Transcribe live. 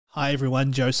Hi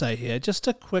everyone, Jose here. Just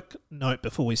a quick note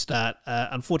before we start.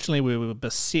 Unfortunately, we were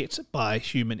beset by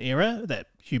human error, that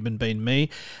human being me,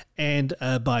 and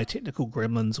by technical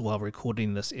gremlins while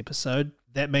recording this episode.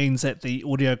 That means that the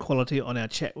audio quality on our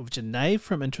chat with Janae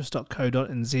from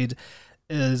interest.co.nz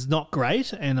is not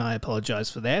great, and I apologise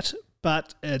for that.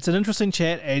 But it's an interesting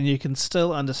chat and you can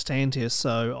still understand her,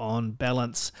 so on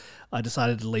balance, I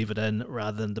decided to leave it in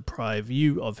rather than deprive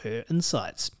you of her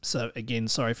insights. So again,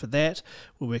 sorry for that.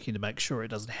 We're working to make sure it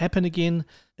doesn't happen again.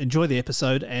 Enjoy the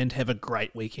episode and have a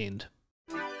great weekend.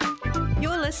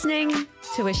 You're listening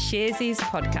to a Sharesies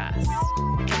podcast.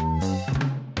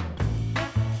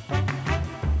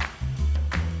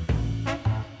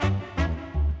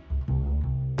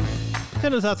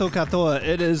 Tēnā tātou katoa,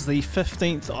 it is the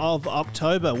 15th of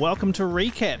October. Welcome to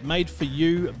Recap, made for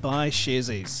you by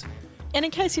Sharesies. And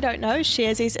in case you don't know,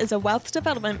 Sharesies is a wealth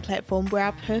development platform where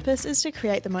our purpose is to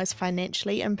create the most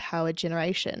financially empowered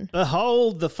generation.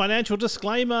 Behold the financial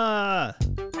disclaimer!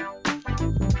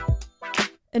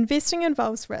 Investing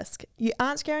involves risk. You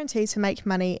aren't guaranteed to make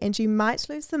money and you might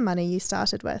lose the money you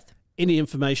started with. Any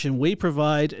information we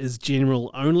provide is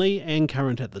general only and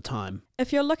current at the time.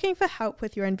 If you're looking for help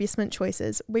with your investment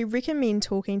choices, we recommend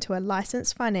talking to a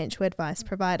licensed financial advice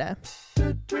provider.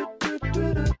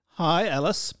 Hi,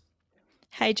 Alice.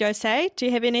 Hey, Jose, do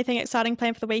you have anything exciting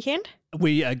planned for the weekend?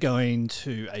 We are going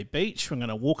to a beach. We're going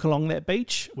to walk along that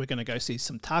beach. We're going to go see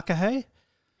some takahe.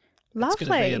 Lovely. It's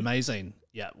going to be amazing.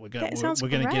 Yeah, we're going to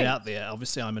great. get out there.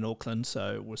 Obviously, I'm in Auckland,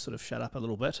 so we're sort of shut up a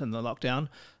little bit in the lockdown.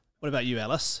 What about you,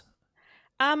 Alice?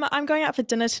 I'm going out for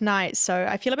dinner tonight, so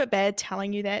I feel a bit bad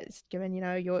telling you that, given you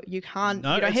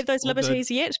don't have those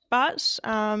liberties yet. But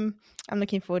I'm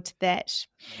looking forward to that.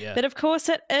 Yeah. But of course,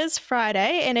 it is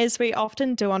Friday, and as we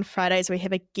often do on Fridays, we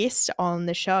have a guest on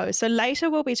the show. So later,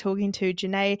 we'll be talking to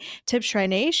Janae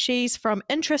Tibshraeny. She's from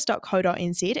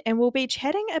interest.co.nz, and we'll be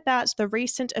chatting about the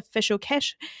recent official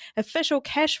cash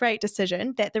rate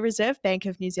decision that the Reserve Bank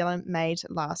of New Zealand made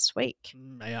last week.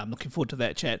 Yeah, I'm looking forward to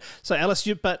that chat. So, Alice,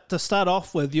 but to start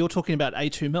off with, you're talking about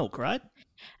A2 Milk, right?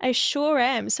 I sure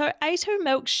am. So A2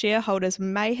 Milk shareholders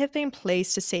may have been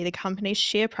pleased to see the company's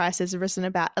share price has risen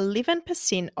about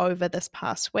 11% over this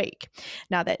past week.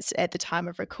 Now, that's at the time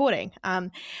of recording.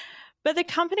 But the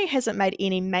company hasn't made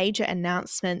any major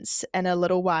announcements in a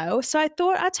little while, so I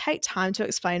thought I'd take time to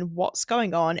explain what's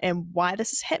going on and why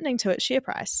this is happening to its share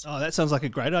price. Oh, that sounds like a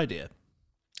great idea.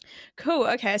 Cool.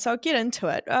 Okay, so I'll get into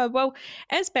it. Well,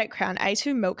 as background,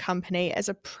 A2 Milk Company is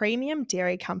a premium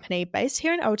dairy company based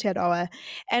here in Aotearoa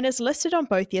and is listed on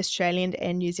both the Australian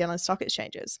and New Zealand stock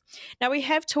exchanges. Now, we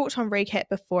have talked on Recap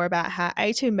before about how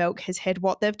A2 Milk has had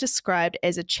what they've described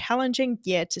as a challenging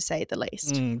year, to say the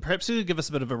least. Perhaps you could give us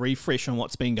a bit of a refresh on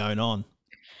what's been going on.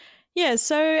 Yeah,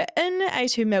 so in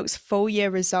A2 Milk's full year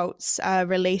results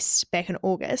released back in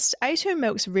August, A2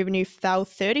 Milk's revenue fell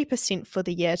 30% for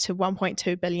the year to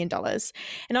 $1.2 billion.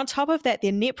 And on top of that,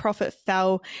 their net profit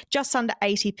fell just under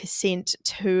 80%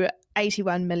 to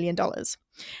 $81 million.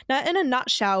 Now, in a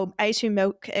nutshell, A2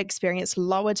 Milk experienced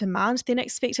lower demand than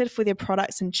expected for their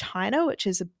products in China, which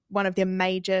is one of their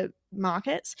major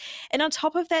markets. And on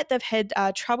top of that, they've had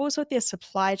troubles with their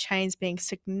supply chains being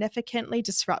significantly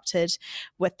disrupted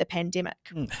with the pandemic.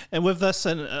 And with this,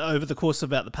 and over the course of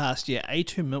about the past year,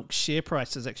 A2 Milk's share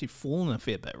price has actually fallen a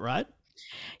fair bit, right?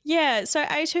 Yeah, so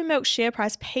A2 Milk's share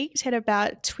price peaked at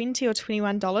about $20 or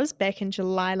 $21 back in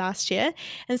July last year.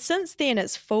 And since then,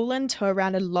 it's fallen to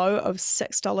around a low of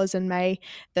 $6 in May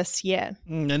this year.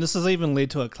 And this has even led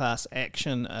to a class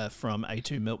action from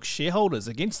A2 Milk shareholders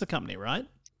against the company, right?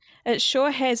 It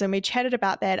sure has, and we chatted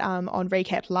about that on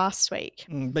Recap last week.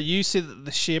 But you said that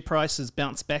the share price has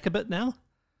bounced back a bit now?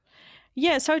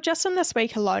 Yeah, so just in this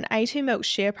week alone, A2 Milk's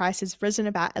share price has risen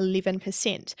about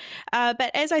 11%.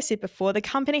 But as I said before, the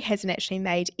company hasn't actually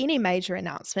made any major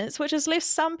announcements, which has left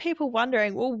some people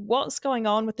wondering, well, what's going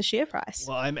on with the share price?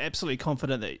 Well, I'm absolutely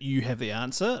confident that you have the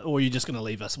answer, or are you just going to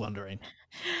leave us wondering?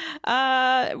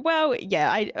 The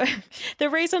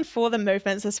reason for the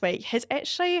movements this week has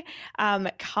actually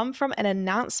come from an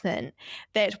announcement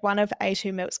that one of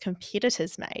A2 Milk's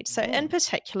competitors made. So in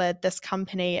particular, this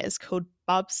company is called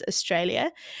Bubs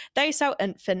Australia. They sell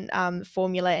infant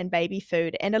formula and baby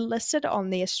food and are listed on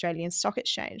the Australian Stock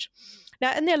Exchange.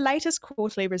 Now, in their latest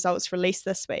quarterly results released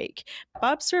this week,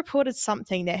 Bubs reported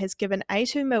something that has given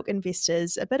A2 Milk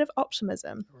investors a bit of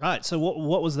optimism. Right, so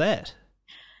what was that?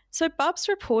 So Bubs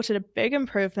reported a big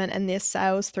improvement in their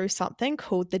sales through something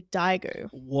called the Daigou.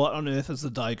 What on earth is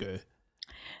the Daigou?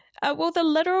 Well, the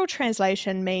literal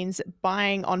translation means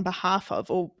buying on behalf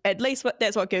of, or at least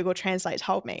that's what Google Translate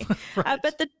told me. Right.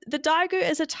 But the Daigou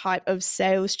is a type of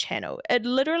sales channel. It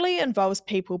literally involves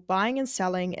people buying and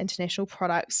selling international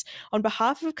products on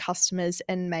behalf of customers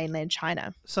in mainland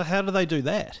China. So how do they do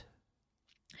that?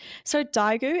 So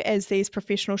Daigou, as these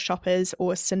professional shoppers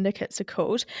or syndicates are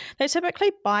called, they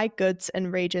typically buy goods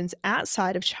in regions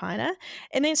outside of China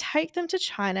and then take them to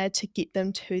China to get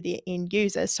them to their end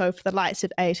user. So for the likes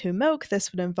of A2 Milk,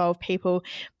 this would involve people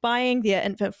buying their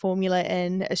infant formula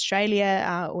in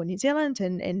Australia or New Zealand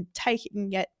and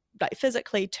taking it like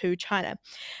physically to China.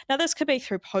 Now this could be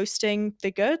through posting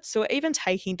the goods or even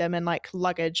taking them in like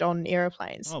luggage on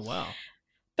aeroplanes. Oh, wow.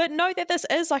 But note that this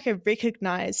is like a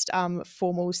recognized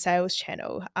formal sales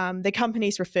channel. The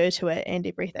companies refer to it and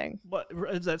everything.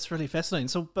 That's really fascinating.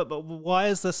 So, but why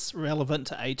is this relevant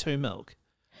to A2 Milk?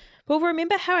 Well,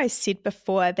 remember how I said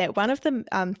before that one of the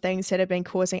things that have been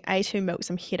causing A2 Milk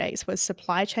some headaches was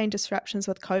supply chain disruptions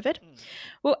with COVID?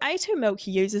 Well, A2 Milk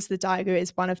uses the Daigou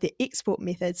as one of the export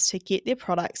methods to get their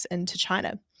products into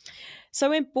China.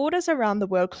 So when borders around the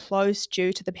world closed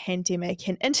due to the pandemic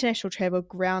and international travel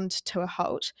ground to a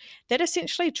halt, that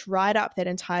essentially dried up that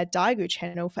entire Daigou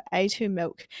channel for A2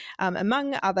 Milk,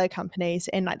 among other companies,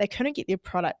 and like they couldn't get their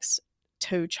products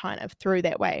to China through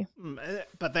that way.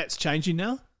 But that's changing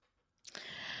now?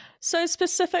 So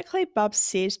specifically, Bubs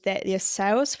said that their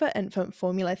sales for infant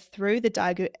formula through the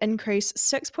Daigou increased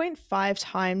 6.5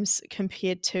 times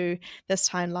compared to this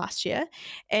time last year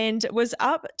and was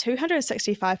up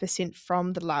 265%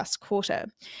 from the last quarter.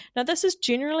 Now, this has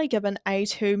generally given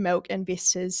A2 Milk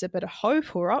investors a bit of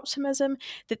hope or optimism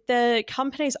that the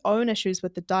company's own issues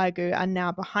with the Daigou are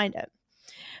now behind it.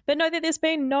 But know that there's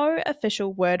been no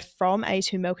official word from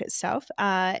A2 Milk itself,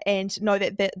 and know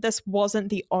that this wasn't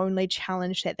the only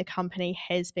challenge that the company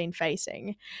has been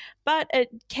facing. But it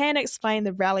can explain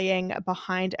the rallying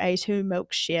behind A2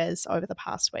 Milk shares over the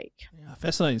past week. Yeah,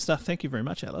 fascinating stuff. Thank you very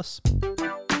much, Alice.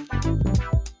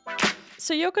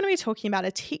 So you're going to be talking about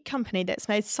a tech company that's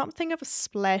made something of a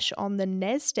splash on the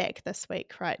NASDAQ this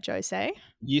week, right, Jose?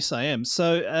 Yes, I am.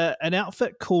 So an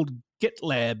outfit called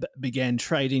GitLab began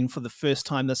trading for the first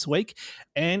time this week,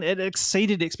 and it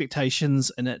exceeded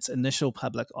expectations in its initial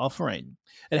public offering.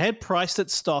 It had priced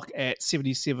its stock at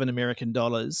 77 American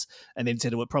dollars and then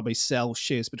said it would probably sell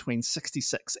shares between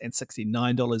 $66 and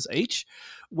 $69 each.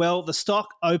 Well, the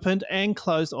stock opened and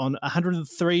closed on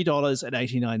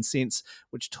 $103.89,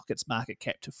 which took its market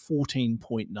cap to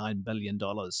 $14.9 billion.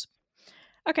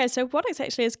 Okay, so what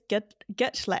exactly is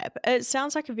GitLab? It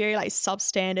sounds like a very like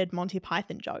substandard Monty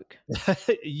Python joke.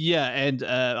 Yeah, and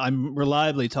I'm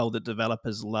reliably told that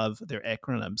developers love their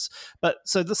acronyms. But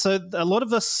so a lot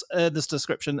of this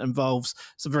description involves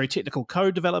some very technical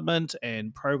code development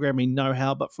and programming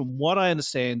know-how. But from what I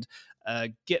understand,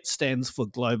 Git stands for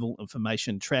Global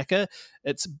Information Tracker.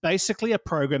 It's basically a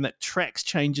program that tracks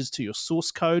changes to your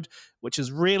source code, which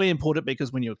is really important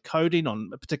because when you're coding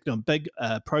particularly on big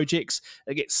projects,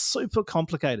 it gets super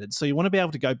complicated. So you want to be able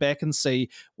to go back and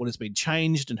see what has been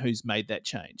changed and who's made that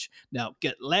change. Now,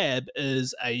 GitLab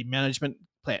is a management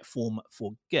platform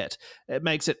for Git. It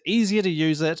makes it easier to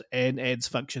use it and adds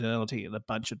functionality in a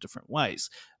bunch of different ways.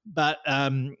 But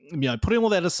putting all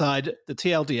that aside, the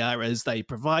TLDR is they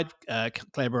provide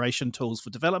collaboration tools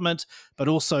for development, but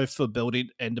also for building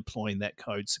and deploying that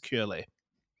code securely.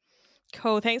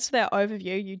 Cool. Thanks for that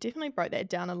overview. You definitely broke that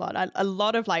down a lot. A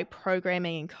lot of like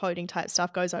programming and coding type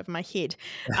stuff goes over my head.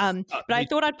 But I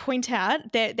thought I'd point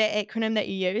out that acronym that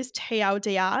you use,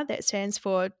 TLDR, that stands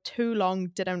for Too Long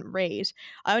Didn't Read.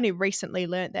 I only recently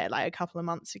learned that like a couple of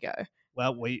months ago.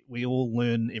 Well, we all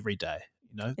learn every day.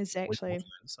 Exactly.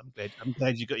 So I'm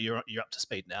glad you're up to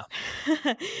speed now.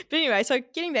 But anyway, so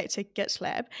getting back to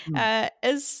GitLab,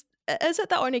 is it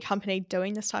the only company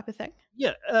doing this type of thing?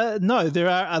 Yeah, no, there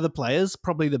are other players.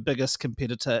 Probably the biggest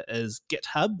competitor is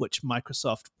GitHub, which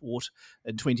Microsoft bought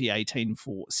in 2018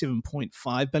 for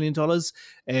 $7.5 billion.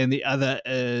 And the other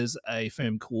is a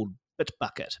firm called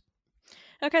Bitbucket.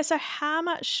 Okay, so how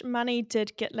much money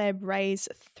did GitLab raise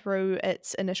through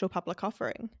its initial public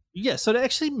offering? Yeah, so it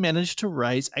actually managed to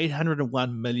raise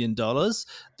 $801 million.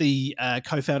 The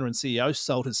co-founder and CEO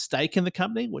sold his stake in the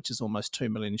company, which is almost 2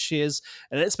 million shares.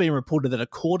 And it's been reported that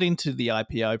according to the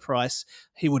IPO price,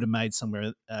 he would have made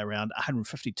somewhere around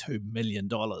 $152 million.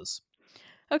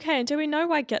 Okay, and do we know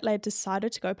why GitLab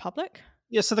decided to go public?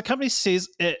 Yeah, so the company says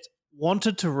it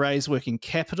wanted to raise working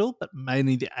capital, but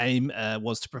mainly the aim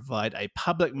was to provide a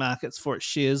public markets for its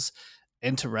shares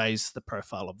and to raise the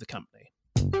profile of the company.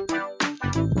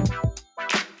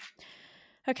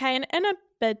 Okay, and in a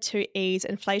bid to ease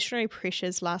inflationary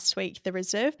pressures last week, the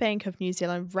Reserve Bank of New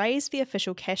Zealand raised the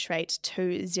official cash rate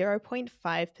to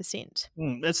 0.5%.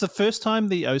 It's the first time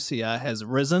the OCR has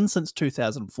risen since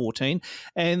 2014,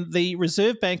 and the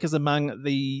Reserve Bank is among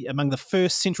the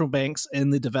first central banks in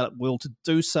the developed world to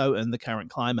do so in the current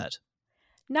climate.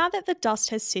 Now that the dust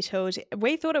has settled,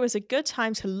 we thought it was a good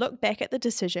time to look back at the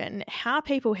decision, how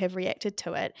people have reacted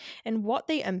to it, and what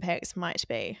the impacts might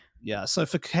be. Yeah, so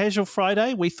for Casual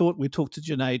Friday, we thought we'd talk to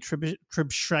Janae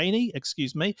Tribshraeny,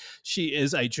 excuse me. She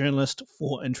is a journalist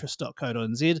for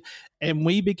interest.co.nz, and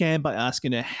we began by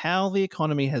asking her how the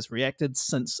economy has reacted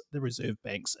since the Reserve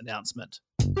Bank's announcement.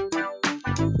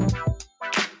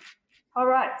 All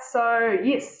right, so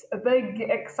yes, a big,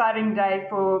 exciting day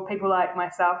for people like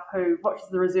myself who watches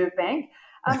the Reserve Bank.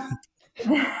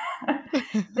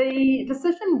 The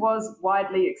decision was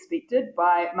widely expected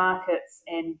by markets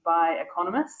and by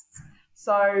economists.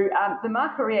 So the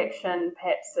market reaction,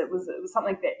 perhaps it was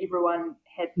something that everyone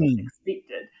had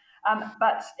expected.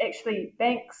 But actually,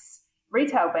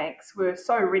 retail banks were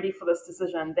so ready for this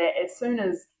decision that as soon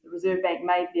as the Reserve Bank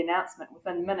made the announcement,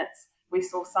 within minutes, we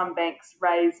saw some banks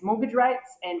raise mortgage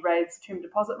rates and raise term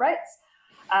deposit rates.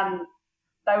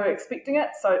 They were expecting it,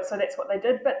 so that's what they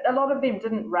did. But a lot of them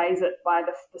didn't raise it by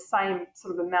the same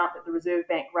sort of amount that the Reserve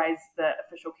Bank raised the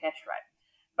official cash rate.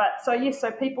 But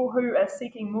so people who are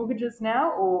seeking mortgages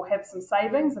now or have some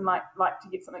savings and like to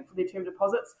get something for their term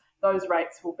deposits, those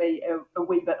rates will be a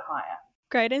wee bit higher.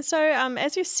 Great. And so,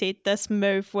 as you said, this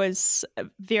move was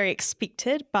very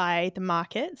expected by the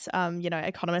markets.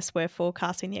 Economists were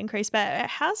forecasting the increase, but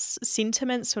how's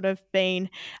sentiment sort of been,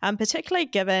 particularly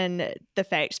given the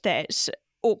fact that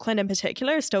Auckland in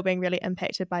particular is still being really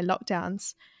impacted by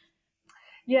lockdowns?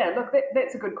 Yeah, look,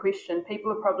 that's a good question.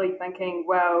 People are probably thinking,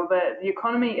 well, the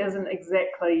economy isn't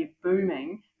exactly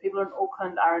booming. People in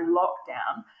Auckland are in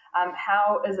lockdown.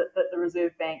 How is it that the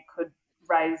Reserve Bank could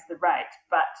raise the rate?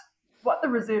 But what the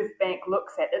Reserve Bank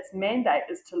looks at, its mandate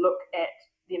is to look at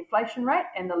the inflation rate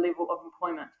and the level of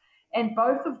employment. And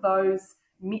both of those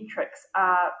metrics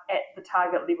are at the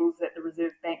target levels that the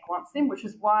Reserve Bank wants them, which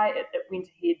is why it went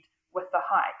ahead with the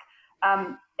hike.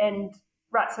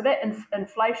 So that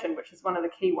inflation, which is one of the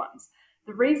key ones.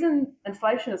 The reason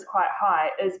inflation is quite high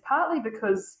is partly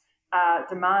because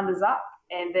demand is up,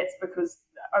 and that's because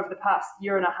over the past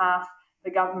year and a half, the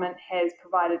government has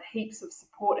provided heaps of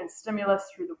support and stimulus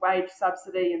through the wage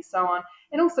subsidy and so on,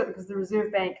 and also because the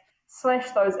Reserve Bank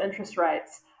slashed those interest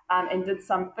rates and did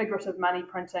some figurative money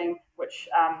printing, which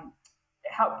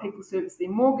helped people service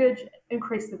their mortgage,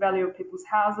 increased the value of people's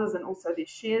houses and also their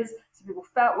shares. So people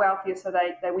felt wealthier, so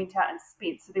they went out and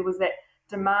spent. So there was that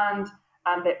demand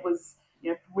that was,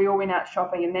 we all went out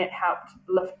shopping, and that helped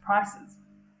lift prices.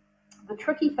 The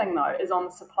tricky thing, though, is on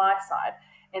the supply side,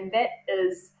 and that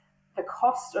is the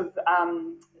cost of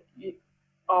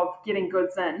getting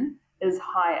goods in is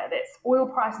higher. That's oil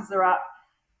prices are up.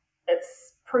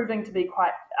 It's proving to be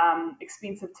quite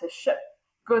expensive to ship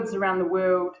goods around the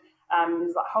world.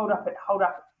 There's like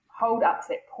hold-ups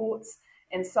at ports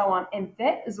and so on, and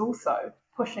that is also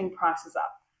pushing prices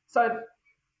up. So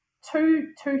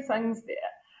two things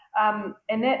there,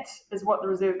 and that is what the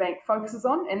Reserve Bank focuses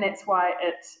on, and that's why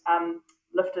it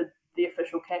lifted the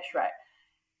official cash rate.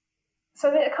 So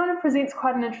that kind of presents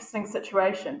quite an interesting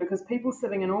situation, because people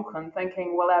sitting in Auckland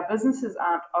thinking, well, our businesses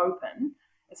aren't open.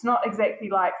 It's not exactly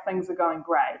like things are going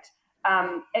great.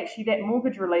 Actually, that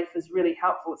mortgage relief is really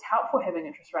helpful. It's helpful having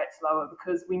interest rates lower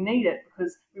because we need it,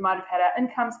 because we might have had our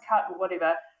incomes cut or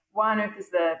whatever. Why on earth is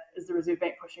the Reserve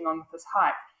Bank pushing on with this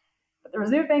hike? But the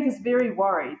Reserve Bank is very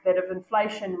worried that if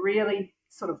inflation really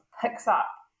sort of picks up,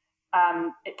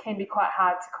 it can be quite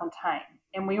hard to contain.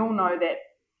 And we all know that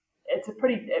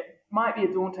it might be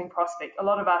a daunting prospect. A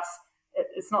lot of us,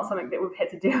 it's not something that we've had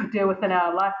to deal with in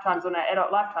our lifetimes or in our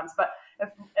adult lifetimes. But if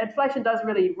inflation does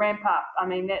really ramp up, I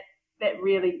mean, that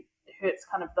really hurts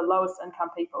kind of the lowest income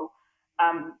people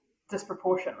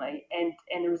disproportionately. And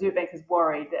the Reserve Bank is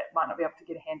worried that it might not be able to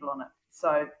get a handle on it.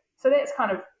 So that's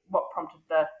kind of what prompted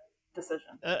the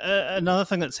decision. Another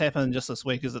thing that's happened just this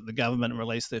week is that the government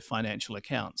released their financial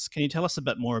accounts. Can you tell us a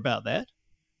bit more about that?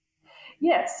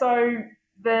 Yeah, so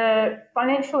the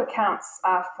financial accounts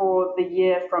are for the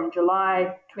year from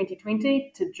July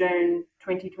 2020 to June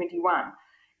 2021.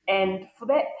 And for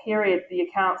that period, the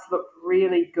accounts looked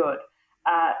really good.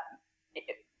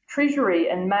 Treasury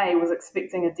in May was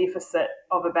expecting a deficit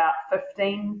of about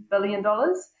 $15 billion,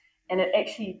 and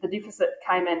the deficit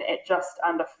came in at just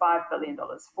under $5 billion, 4.6,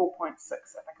 I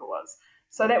think it was.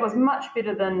 So that was much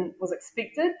better than was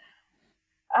expected.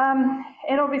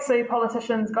 And obviously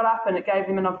politicians got up and it gave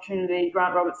them an opportunity,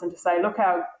 Grant Robertson, to say, look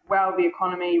how well the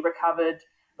economy recovered,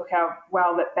 look how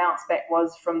well that bounce back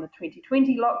was from the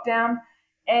 2020 lockdown.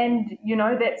 And,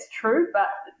 that's true, but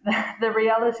the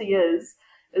reality is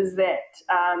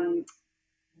that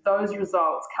those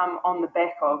results come on the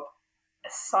back of a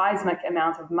seismic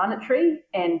amount of monetary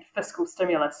and fiscal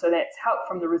stimulus. So that's help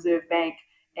from the Reserve Bank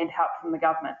and help from the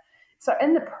government. So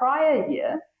in the prior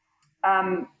year,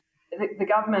 the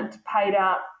government paid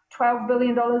out $12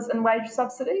 billion in wage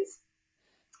subsidies.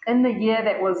 In the year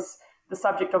that was the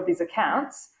subject of these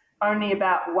accounts, only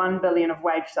about $1 billion of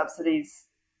wage subsidies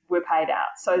were paid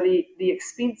out. So the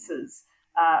expenses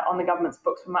on the government's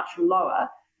books were much lower.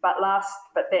 But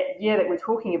that year that we're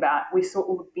talking about, we saw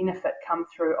all the benefit come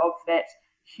through of that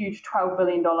huge $12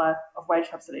 billion of wage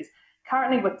subsidies.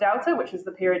 Currently with Delta, which is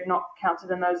the period not counted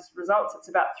in those results, it's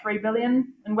about $3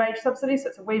 billion in wage subsidies. So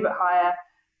it's a wee bit higher,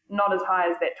 not as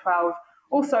high as that 12.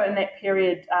 Also in that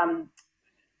period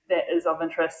that is of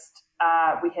interest,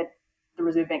 we had the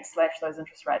Reserve Bank slash those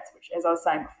interest rates, which, as I was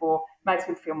saying before, makes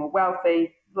people feel more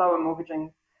wealthy, lower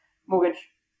mortgage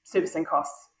servicing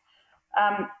costs.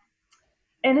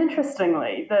 And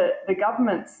interestingly, the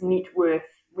government's net worth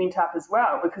went up as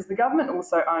well, because the government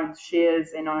also owns shares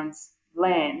and owns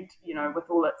land, with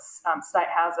all its state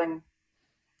housing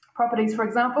properties, for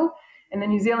example. And the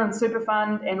New Zealand Super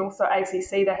Fund and also ACC,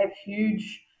 they have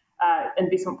huge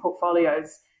investment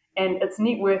portfolios, and its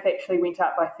net worth actually went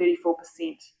up by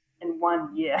 34% in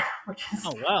 1 year, which is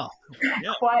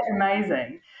quite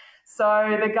amazing.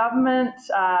 So the government,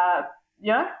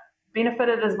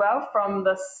 benefited as well from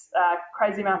this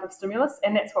crazy amount of stimulus,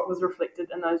 and that's what was reflected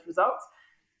in those results.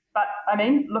 But,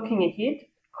 looking ahead,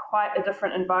 quite a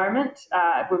different environment.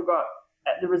 We've got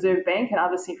the Reserve Bank and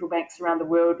other central banks around the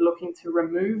world looking to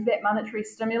remove that monetary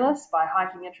stimulus by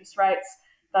hiking interest rates.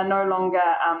 They're no longer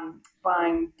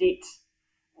buying debt,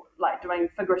 like doing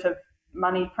figurative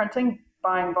money printing,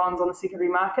 buying bonds on the secondary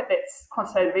market. That's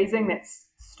quantitative easing, that's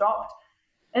stopped.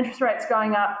 Interest rates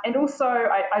going up, and also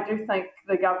I do think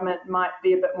the government might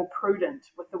be a bit more prudent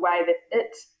with the way that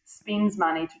it spends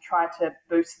money to try to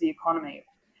boost the economy.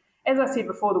 As I said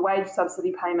before, the wage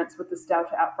subsidy payments with this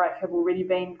Delta outbreak have already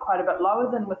been quite a bit lower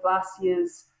than with last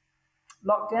year's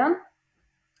lockdown.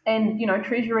 And,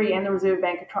 Treasury and the Reserve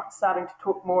Bank are starting to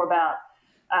talk more about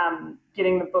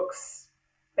getting the books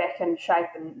back in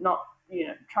shape and not,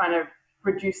 trying to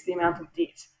reduce the amount of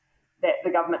debt that the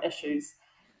government issues.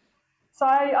 So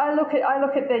I look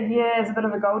at the year as a bit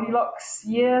of a Goldilocks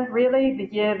year, really, the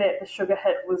year that the sugar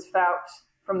hit was felt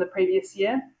from the previous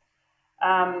year,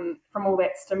 from all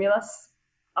that stimulus.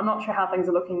 I'm not sure how things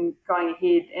are looking going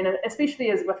ahead, and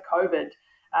especially as with COVID,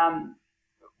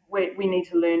 we need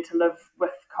to learn to live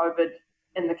with COVID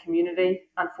in the community,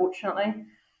 unfortunately,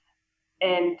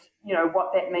 and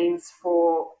what that means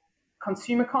for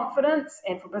consumer confidence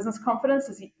and for business confidence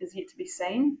is yet to be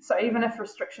seen. So even if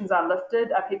restrictions are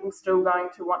lifted, are people still going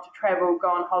to want to travel, go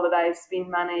on holidays, spend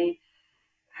money?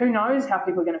 Who knows how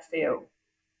people are going to feel?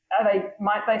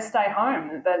 Might they stay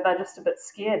home? They're just a bit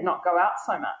scared, not go out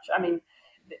so much.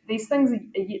 These things are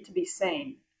yet to be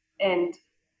seen. And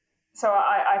so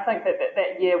I think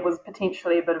that year was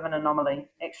potentially a bit of an anomaly,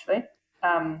 actually.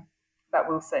 But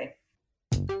we'll see.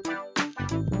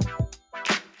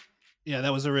 Yeah,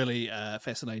 that was a really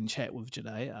fascinating chat with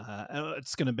Janae.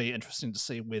 It's going to be interesting to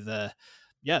see whether,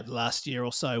 the last year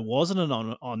or so was an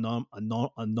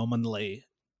anomaly,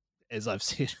 as I've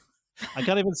said. I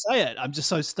can't even say it. I'm just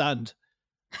so stunned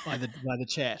by the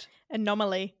chat.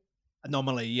 Anomaly,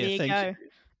 yeah. There you go.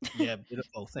 Yeah,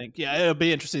 beautiful. It'll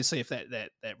be interesting to see if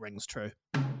that rings true.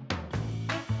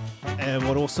 And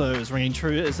what also is ringing true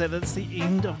is that it's the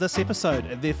end of this episode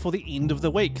and therefore the end of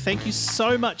the week. Thank you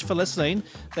so much for listening.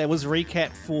 That was a recap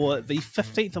for the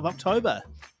 15th of October.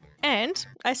 And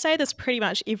I say this pretty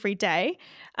much every day,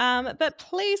 but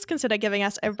please consider giving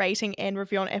us a rating and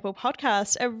review on Apple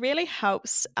Podcasts. It really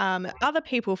helps other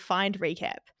people find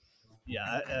Recap.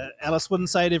 Yeah, Alice wouldn't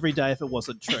say it every day if it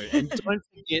wasn't true. And don't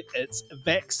forget, it's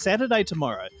Vax Saturday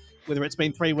tomorrow. Whether it's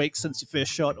been 3 weeks since your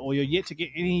first shot or you're yet to get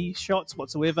any shots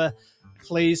whatsoever,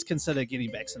 please consider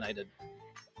getting vaccinated.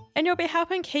 And you'll be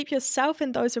helping keep yourself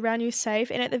and those around you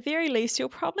safe, and at the very least, you'll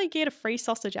probably get a free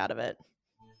sausage out of it.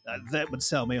 That would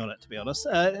sell me on it, to be honest.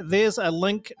 There's a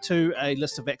link to a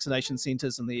list of vaccination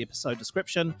centres in the episode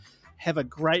description. Have a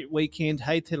great weekend.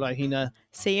 Hey te lahina.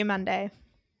 See you Monday.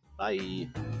 Bye.